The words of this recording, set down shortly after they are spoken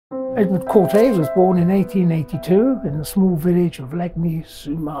Edouard Cortes was born in 1882 in the small village of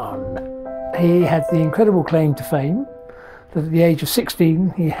Lagny-sur-Marne. He had the incredible claim to fame that at the age of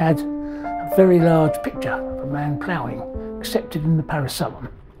 16 he had a very large picture of a man ploughing accepted in the Paris Salon.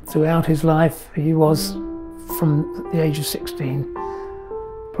 Throughout his life he was, from the age of 16,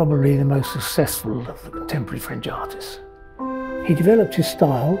 probably the most successful of the contemporary French artists. He developed his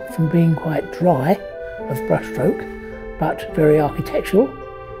style from being quite dry of brushstroke, but very architectural.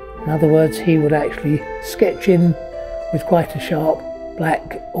 In other words, he would actually sketch in with quite a sharp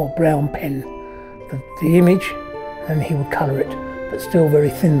black or brown pen the image, and he would colour it, but still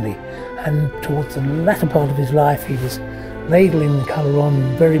very thinly. And towards the latter part of his life, he was ladling the colour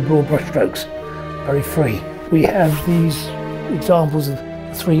on very broad brushstrokes, very free. We have these examples of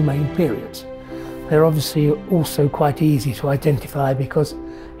the three main periods. They're obviously also quite easy to identify because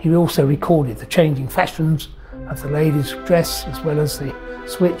he also recorded the changing fashions of the ladies' dress, as well as the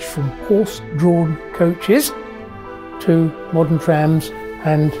switch from horse-drawn coaches to modern trams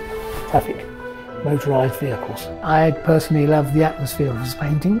and traffic, motorised vehicles. I personally love the atmosphere of his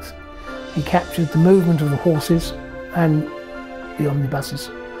paintings. He captured the movement of the horses and the omnibuses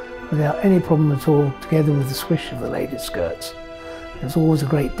without any problem at all, together with the swish of the ladies' skirts. There's always a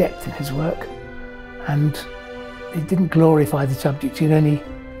great depth in his work, and he didn't glorify the subject in any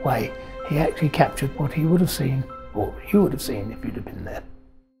way. He actually captured what he would have seen, or you would have seen if you'd have been there.